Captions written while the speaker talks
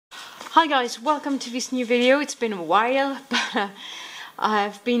Hi guys, welcome to this new video. It's been a while, but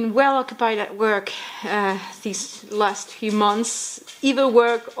I've been well occupied at work these last few months, either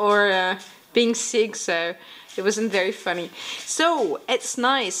work or being sick, so it wasn't very funny. So it's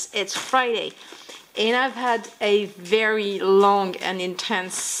nice, it's Friday, and I've had a very long and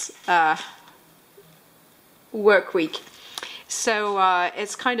intense work week. So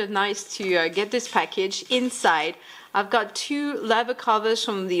it's kind of nice to get this package inside. I've got two leather covers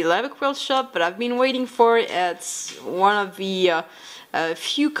from the Leather Quill Shoppe, but I've been waiting for it. It's one of the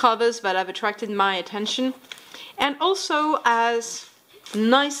few covers that have attracted my attention. And also, as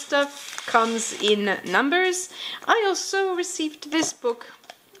nice stuff comes in numbers, I also received this book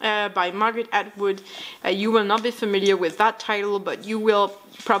by Margaret Atwood. You will not be familiar with that title, but you will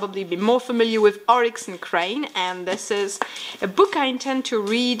probably be more familiar with Oryx and Crane, and this is a book I intend to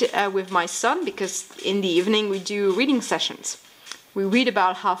read with my son, because in the evening we do reading sessions. We read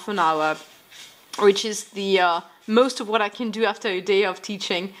about half an hour, which is the most of what I can do after a day of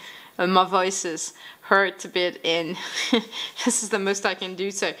teaching. My voice is hurt a bit, and this is the most I can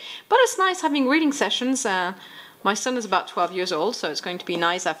do. So, but it's nice having reading sessions. My son is about 12 years old, so it's going to be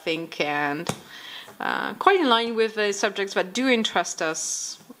nice, I think, and quite in line with the subjects that do interest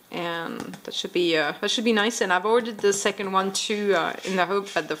us, and that should be nice. And I've ordered the second one too, in the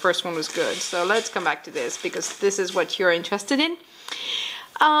hope that the first one was good. So let's come back to this, because this is what you're interested in.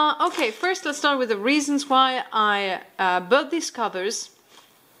 Okay, first let's start with the reasons why I bought these covers.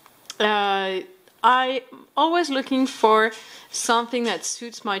 I'm always looking for something that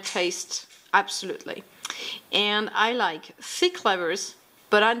suits my taste absolutely. And I like thick leathers,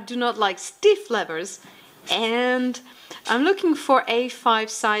 but I do not like stiff leathers, and I'm looking for A5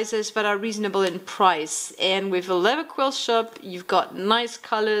 sizes that are reasonable in price. And with a Leather Quill Shoppe, you've got nice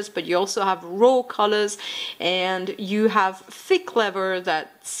colors, but you also have raw colors, and you have thick leather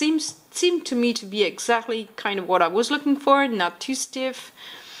that seemed to me to be exactly kind of what I was looking for, not too stiff.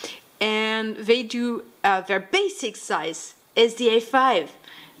 And they do, their basic size is the A5,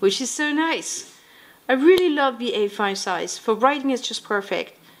 which is so nice. I really love the A5 size. For writing it's just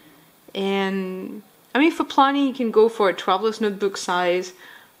perfect. And I mean, for planning you can go for a traveler's notebook size.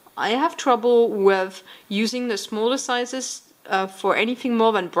 I have trouble with using the smaller sizes for anything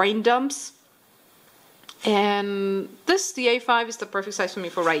more than brain dumps. And the A5 is the perfect size for me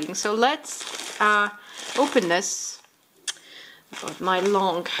for writing. So let's open this. I've got my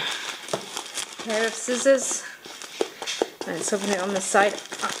long pair of scissors. Let's open it on the side.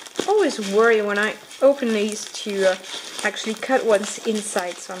 I always worry when I open these to actually cut what's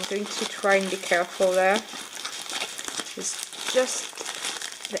inside, so I'm going to try and be careful there. It's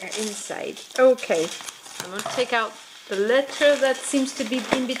just their inside. Okay, I'm going to take out the letter that seems to be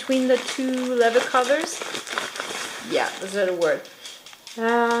in between the two leather covers. Yeah, is that a word?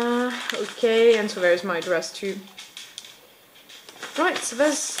 Okay, and so there's my address too. Right, so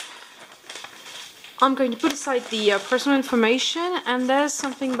there's... I'm going to put aside the personal information, and there's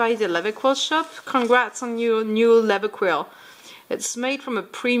something by the Leather Quill Shoppe. Congrats on your new leather quill. It's made from a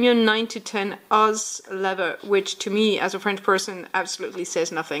premium 9 to 10 Oz leather, which to me as a French person absolutely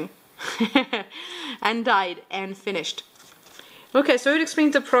says nothing. And dyed and finished. Okay, so it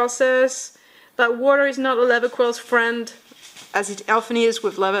explains the process. That water is not a leather quill's friend, as it often is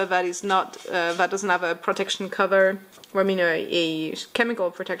with leather that is not that doesn't have a protection cover, or I mean a chemical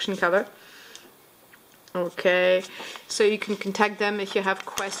protection cover. Okay, so you can contact them if you have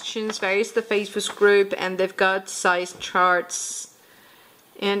questions. There is the Facebook group, and they've got size charts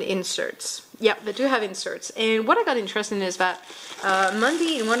and inserts. Yeah, they do have inserts. And what I got interested in is that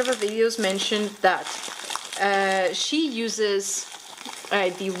Mandy in one of her videos mentioned that she uses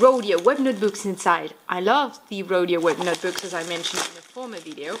the Rodeo web notebooks inside. I love the Rodeo web notebooks, as I mentioned in a former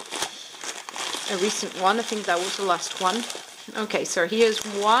video. A recent one, I think that was the last one. Okay, so here's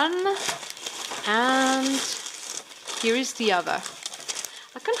one. And here is the other.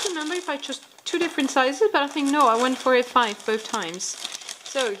 I can't remember if I chose two different sizes, but I think no, I went for A5 both times.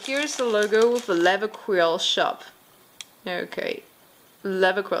 So here's the logo of the Leather Quill Shoppe. Okay,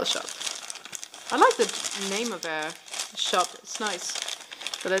 Leather Quill Shoppe. I like the name of their shop, it's nice.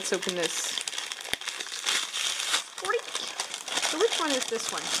 So let's open this. So which one is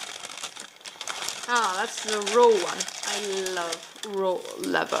this one? Ah, that's the raw one. I love raw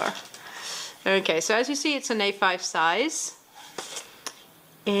leather. Okay, so as you see, it's an A5 size,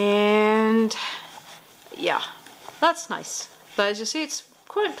 and yeah, that's nice. But as you see, it's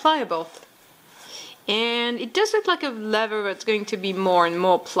quite pliable, and it does look like a leather that's going to be more and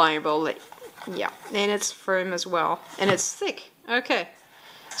more pliable. Yeah, and it's firm as well, and it's thick. Okay,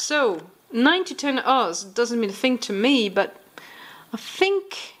 so 9 to 10 Oz doesn't mean a thing to me, but I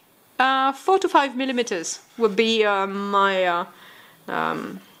think 4 to 5 millimeters would be my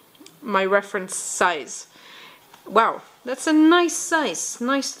reference size. Wow, that's a nice size,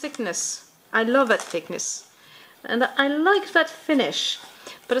 nice thickness. I love that thickness, and I like that finish,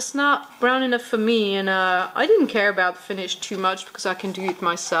 but it's not brown enough for me, and I didn't care about the finish too much because I can do it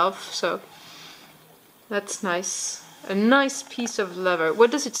myself, so that's nice. A nice piece of leather.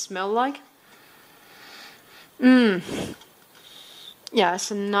 What does it smell like? Yeah,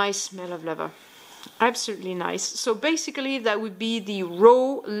 it's a nice smell of leather. Absolutely nice. So basically that would be the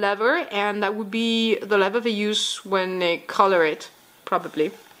raw leather, and that would be the leather they use when they color it,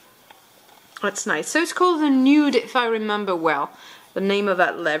 probably. That's nice. So it's called the Nude, if I remember well, the name of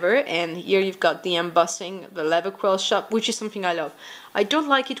that leather. And here you've got the embossing, the Leather Quill Shoppe, which is something I love. I don't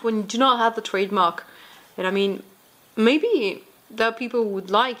like it when you do not have the trademark. And I mean, maybe there are people who would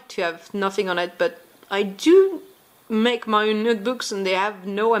like to have nothing on it, but I do make my own notebooks and they have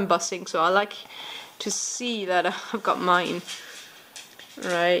no embossing, so I like to see that I've got mine.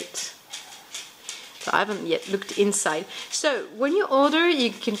 Right. So I haven't yet looked inside. So when you order,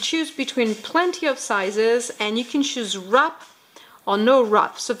 you can choose between plenty of sizes, and you can choose wrap or no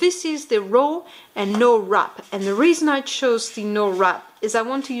wrap. So this is the raw and no wrap, and the reason I chose the no wrap is I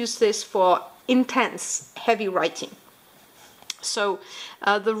want to use this for intense heavy writing. So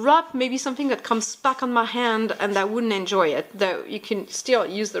the wrap may be something that comes back on my hand and I wouldn't enjoy it, though you can still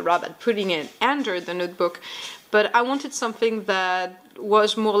use the wrap at putting it under the notebook, but I wanted something that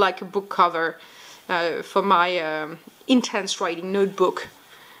was more like a book cover for my intense writing notebook.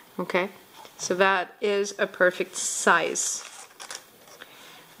 Okay, so that is a perfect size.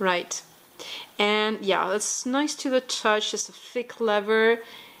 Right, and yeah, it's nice to the touch. It's a thick leather.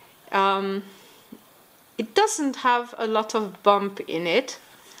 It doesn't have a lot of bump in it,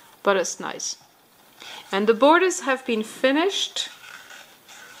 but it's nice. And the borders have been finished.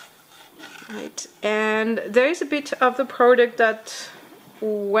 Right, and there is a bit of the product that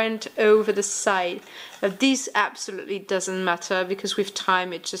went over the side. This absolutely doesn't matter, because with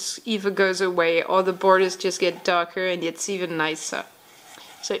time it just either goes away or the borders just get darker and it's even nicer.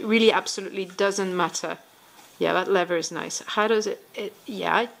 So it really absolutely doesn't matter. Yeah, that leather is nice. How does it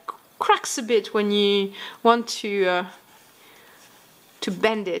yeah, it cracks a bit when you want to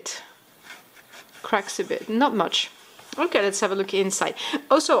bend it. Cracks a bit, not much. Okay, let's have a look inside.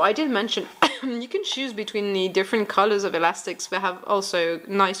 Also, I did mention you can choose between the different colors of elastics. They have also a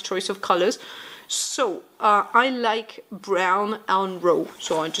nice choice of colors. So I like brown and raw,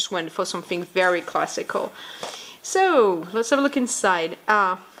 so I just went for something very classical. So let's have a look inside.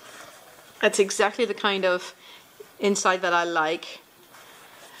 That's exactly the kind of inside that I like.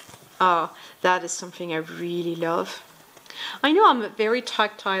 That is something I really love. I know I'm a very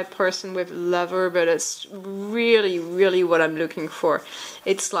tactile person with leather, but it's really, really what I'm looking for.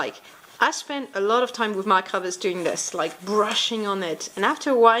 It's like, I spend a lot of time with my covers doing this, like brushing on it, and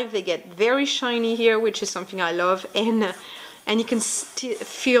after a while they get very shiny here, which is something I love, and you can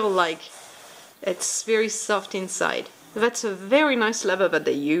feel like it's very soft inside. That's a very nice leather that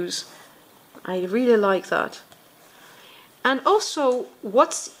they use. I really like that. And also,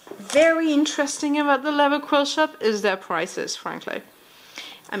 what's very interesting about the Leather Quill Shoppe is their prices, frankly.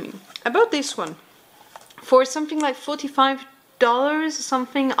 I mean, about this one, for something like $45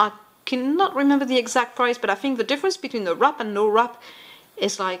 something, I cannot remember the exact price, but I think the difference between the wrap and no wrap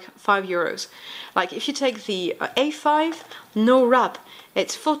is like €5. Like if you take the A5 no wrap,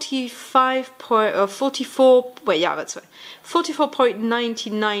 it's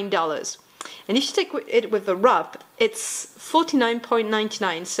 $44.99. And if you take it with the wrap, it's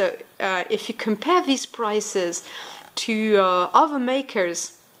 $49.99. So if you compare these prices to other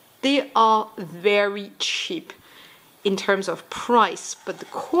makers, they are very cheap in terms of price, but the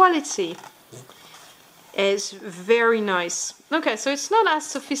quality is very nice. Okay, so it's not as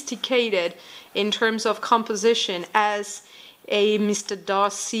sophisticated in terms of composition as a Mr.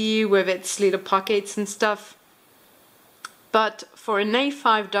 Darcy with its little pockets and stuff. But for an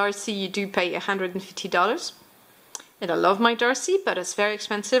A5 Darcy, you do pay $150. And I love my Darcy, but it's very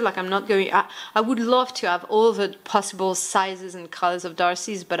expensive. Like, I'm not going... I would love to have all the possible sizes and colors of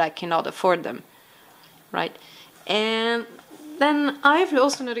Darcys, but I cannot afford them. Right? And then I've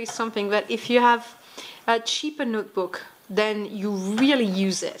also noticed something, that if you have a cheaper notebook, then you really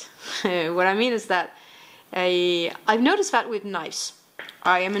use it. What I mean is that I've noticed that with knives.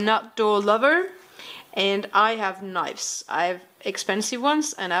 I am an outdoor lover, and I have knives. I have expensive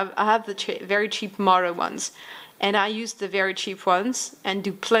ones, and I have the very cheap modern ones. And I use the very cheap ones and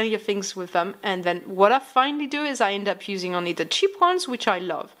do plenty of things with them. And then what I finally do is I end up using only the cheap ones, which I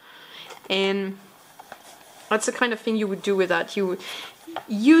love. And that's the kind of thing you would do with that.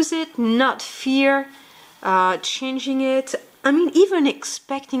 use it, not fear changing it. I mean, even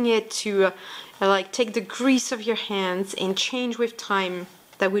expecting it to like take the grease of your hands and change with time,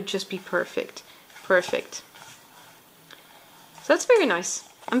 that would just be perfect. Perfect. So that's very nice.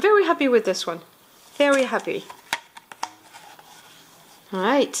 I'm very happy with this one. Very happy.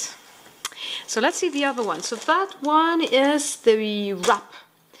 Alright. So let's see the other one. So that one is the wrap.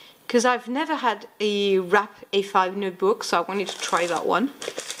 Because I've never had a wrap A5 notebook, so I wanted to try that one.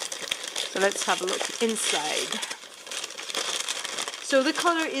 So let's have a look inside. So the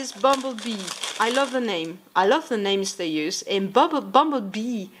color is Bumblebee. I love the name. I love the names they use. And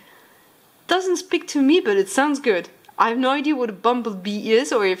Bumblebee doesn't speak to me, but it sounds good. I have no idea what a bumblebee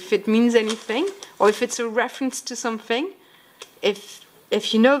is, or if it means anything, or if it's a reference to something. If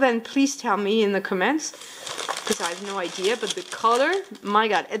you know, then please tell me in the comments, because I have no idea. But the color, my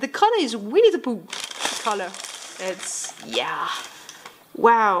god, the color is Winnie the Pooh color. It's, yeah,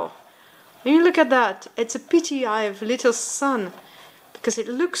 wow. I mean, look at that. It's a pity I have little son, because it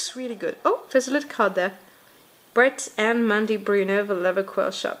looks really good. Oh, there's a little card there. Brett and Mandy Bruno, the Leather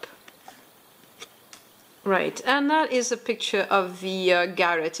Quill Shoppe. Right, and that is a picture of the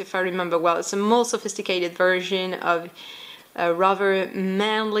Garret, if I remember well. It's a more sophisticated version of a rather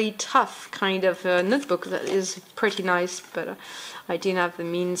manly, tough kind of notebook that is pretty nice, but I didn't have the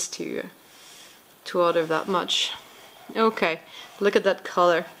means to order that much. Okay, look at that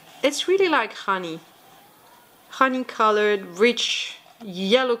color. It's really like honey. Honey colored, rich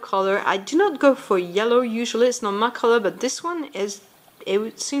yellow color. I do not go for yellow usually, it's not my color, but this one is, it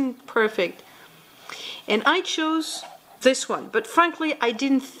would seem perfect. And I chose this one, but frankly I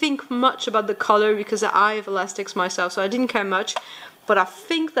didn't think much about the color because I have elastics myself, so I didn't care much, but I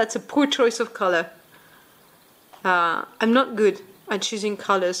think that's a poor choice of color. I'm not good at choosing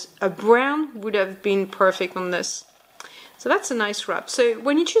colors. A brown would have been perfect on this. So that's a nice wrap. So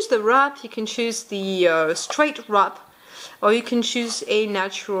when you choose the wrap, you can choose the straight wrap, or you can choose a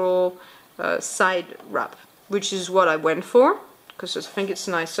natural side wrap, which is what I went for, because I think it's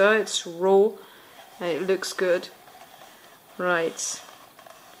nicer, it's raw. It looks good. Right.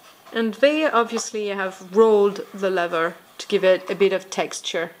 And they obviously have rolled the leather to give it a bit of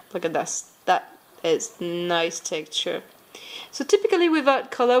texture. Look at this. That is nice texture. So typically with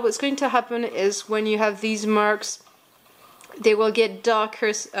that color, what's going to happen is when you have these marks, they will get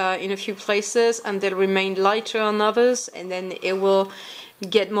darker in a few places and they'll remain lighter on others, and then it will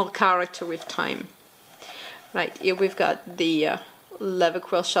get more character with time. Right, here we've got the Leather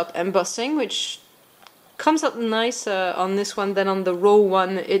Quill Shoppe embossing, which comes out nicer on this one than on the raw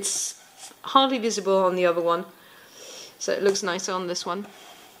one. It's hardly visible on the other one, so it looks nicer on this one.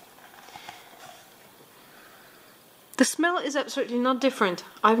 The smell is absolutely not different.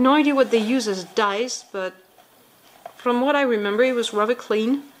 I have no idea what they use as dyes, but from what I remember it was rather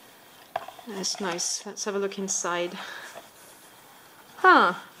clean. That's nice. Let's have a look inside.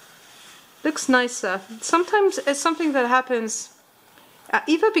 Huh. Looks nicer. Sometimes it's something that happens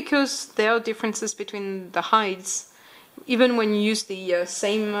either because there are differences between the hides. Even when you use the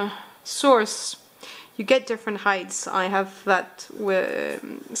same source, you get different hides. I have that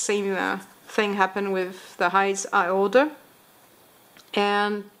same thing happen with the hides I order.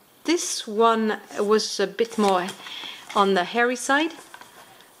 And this one was a bit more on the hairy side,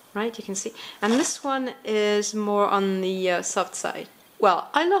 right? You can see. And this one is more on the soft side. Well,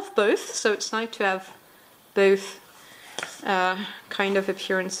 I love both, so it's nice to have both kind of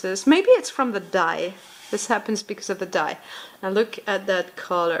appearances. Maybe it's from the dye. This happens because of the dye. Now look at that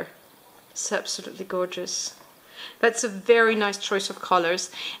color. It's absolutely gorgeous. That's a very nice choice of colors.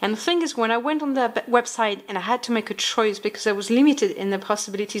 And the thing is, when I went on the website and I had to make a choice because I was limited in the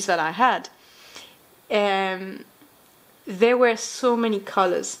possibilities that I had, there were so many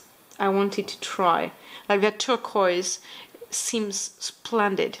colors I wanted to try. Like that turquoise seems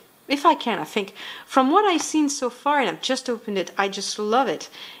splendid. If I can, I think, from what I've seen so far, and I've just opened it, I just love it.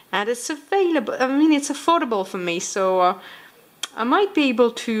 And it's available, I mean, it's affordable for me, so I might be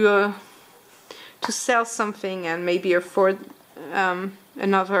able to sell something and maybe afford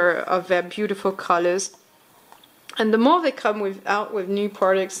another of their beautiful colors. And the more they come out with new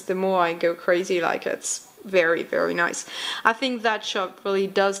products, the more I go crazy. Like, it's very, very nice. I think that shop really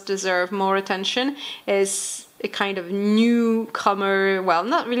does deserve more attention. It's a kind of newcomer, well,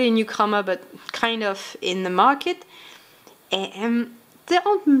 not really a newcomer, but kind of in the market. And there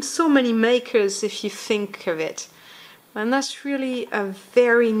aren't so many makers if you think of it. And that's really a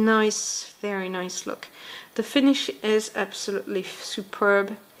very nice look. The finish is absolutely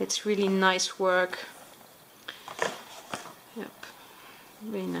superb. It's really nice work. Yep,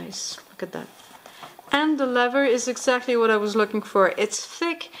 very nice. Look at that. And the leather is exactly what I was looking for. It's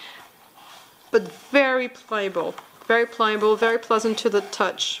thick, but very pliable. Very pliable, very pleasant to the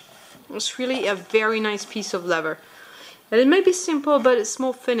touch. It's really a very nice piece of leather. And it may be simple, but it's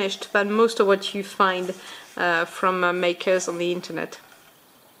more finished than most of what you find from makers on the internet.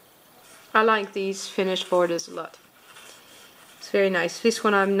 I like these finished borders a lot. It's very nice. This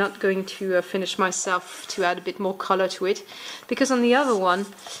one I'm not going to finish myself to add a bit more color to it, because on the other one,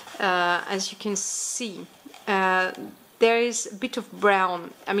 as you can see, there is a bit of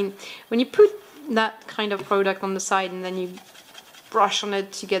brown. I mean, when you put that kind of product on the side and then you brush on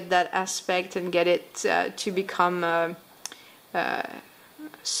it to get that aspect and get it to become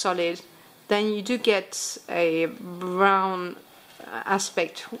solid, then you do get a brown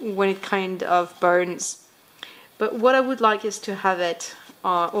aspect when it kind of burns. But what I would like is to have it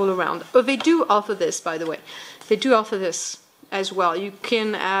all around. Oh, they do offer this, by the way. They do offer this as well. You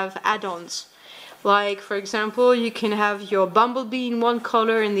can have add-ons. Like, for example, you can have your Bumblebee in one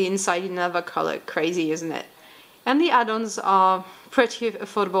color and the inside in another color. Crazy, isn't it? And the add-ons are pretty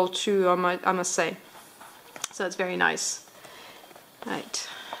affordable too, I must say. So it's very nice. Right,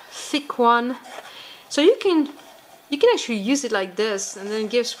 thick one. So you can actually use it like this, and then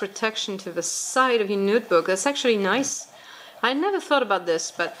it gives protection to the side of your notebook. That's actually nice. I never thought about this,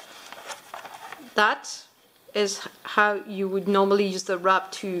 but that is how you would normally use the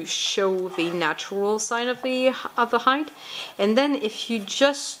wrap to show the natural side of the hide. And then if you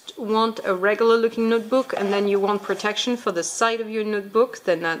just want a regular looking notebook and then you want protection for the side of your notebook,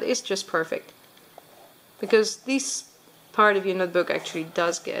 then that is just perfect. Because this part of your notebook actually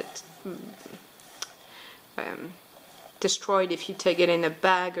does get destroyed if you take it in a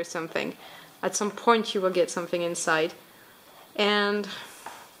bag or something. At some point you will get something inside. And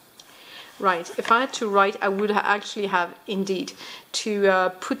right, if I had to write, I would actually have indeed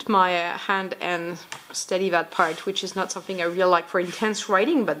to put my hand and steady that part, which is not something I really like for intense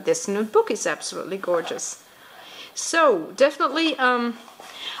writing, but this notebook is absolutely gorgeous. So definitely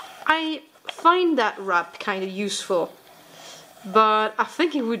I find that wrap kind of useful, but I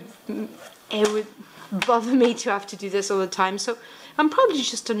think it would bother me to have to do this all the time, so I'm probably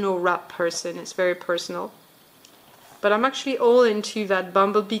just a no wrap person. It's very personal. But I'm actually all into that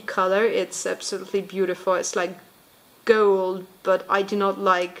Bumblebee color. It's absolutely beautiful. It's like gold, but I do not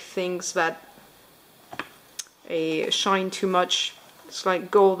like things that shine too much. It's like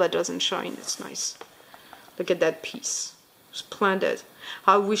gold that doesn't shine. It's nice. Look at that piece. Splendid.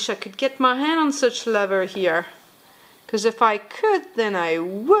 I wish I could get my hand on such leather here. Because if I could, then I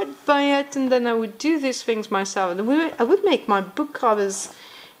would buy it, and then I would do these things myself. And I would make my book covers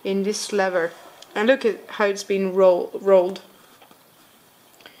in this leather. And look at how it's been rolled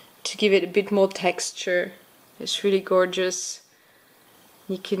to give it a bit more texture. It's really gorgeous.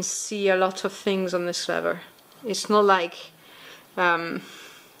 You can see a lot of things on this leather. It's not like here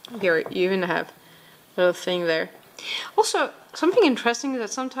you even have a little thing there. Also, something interesting is that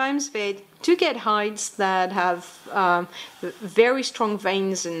sometimes they do get hides that have very strong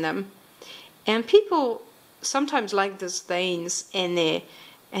veins in them, and people sometimes like those veins, and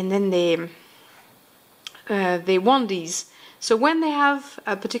then they want these. So when they have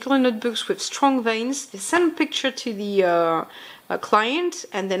particular notebooks with strong veins, they send a picture to the client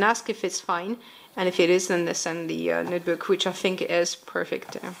and then ask if it's fine, and if it is, then they send the notebook, which I think is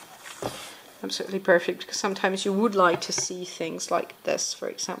perfect. Absolutely perfect, because sometimes you would like to see things like this, for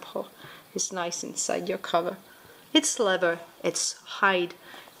example. It's nice inside your cover. It's leather, it's hide.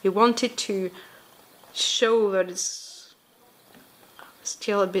 You want it to show that it's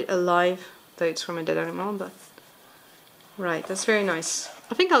still a bit alive, though it's from a dead animal, but right, that's very nice.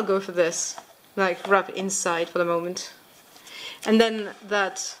 I think I'll go for this, like wrap inside for the moment. And then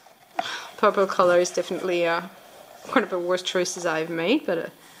that purple color is definitely one of the worst choices I've made,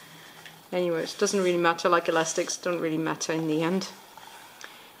 but anyways, it doesn't really matter. Like elastics don't really matter in the end.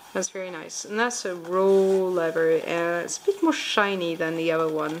 That's very nice. And that's a raw leather. It's a bit more shiny than the other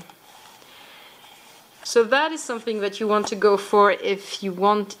one. So that is something that you want to go for if you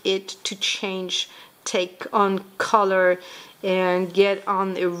want it to change, take on color, and get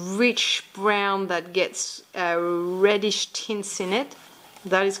on a rich brown that gets reddish tints in it.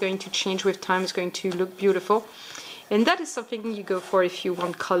 That is going to change with time. It's going to look beautiful. And that is something you go for if you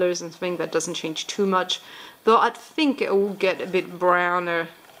want colors and something that doesn't change too much. Though I think it will get a bit browner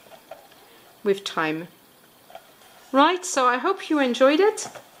with time. Right, so I hope you enjoyed it.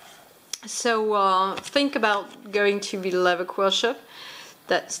 So think about going to the Leather Quill Shoppe.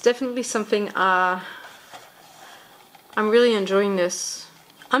 That's definitely something I'm really enjoying this.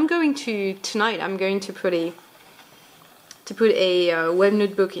 I'm going to tonight. I'm going to put a web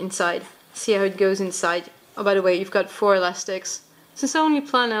notebook inside See how it goes inside. Oh, by the way, you've got 4 elastics. Since I only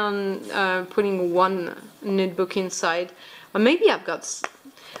plan on putting one nude book inside, or maybe I've got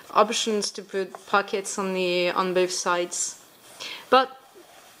options to put pockets on both sides. But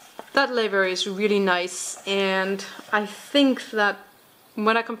that leather is really nice, and I think that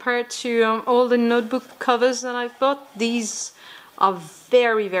when I compare it to all the notebook covers that I've bought, these are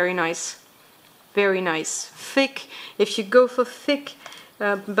very, very nice. Very nice. Thick. If you go for thick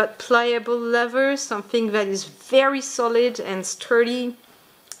but pliable leather, something that is very solid and sturdy,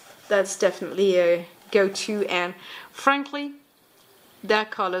 that's definitely a go-to. And frankly, their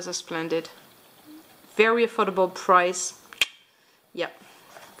colors are splendid. Very affordable price. Yep,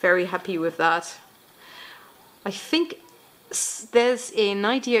 very happy with that. I think there's an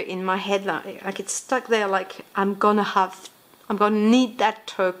idea in my head that like it's stuck there, like I'm gonna need that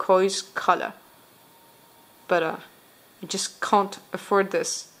turquoise color, but I just can't afford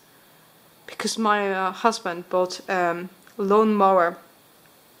this because my husband bought a lawnmower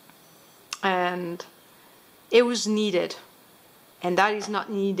and it was needed, and that is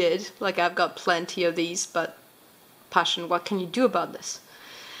not needed. Like, I've got plenty of these, but passion, what can you do about this?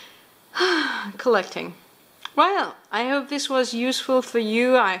 Collecting. Well, I hope this was useful for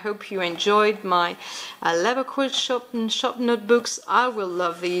you. I hope you enjoyed my Leather Quill Shoppe notebooks. I will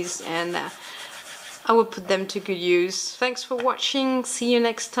love these, and I will put them to good use. Thanks for watching. See you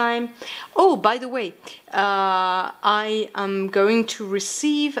next time. Oh, by the way, I am going to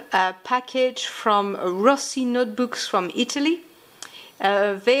receive a package from Rossi Notebooks from Italy.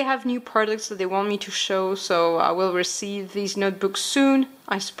 They have new products that they want me to show, so I will receive these notebooks soon.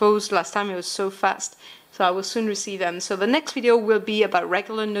 I suppose last time it was so fast, so I will soon receive them. So the next video will be about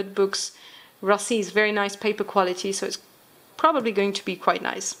regular notebooks. Rossi is very nice paper quality, so it's probably going to be quite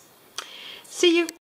nice. See you!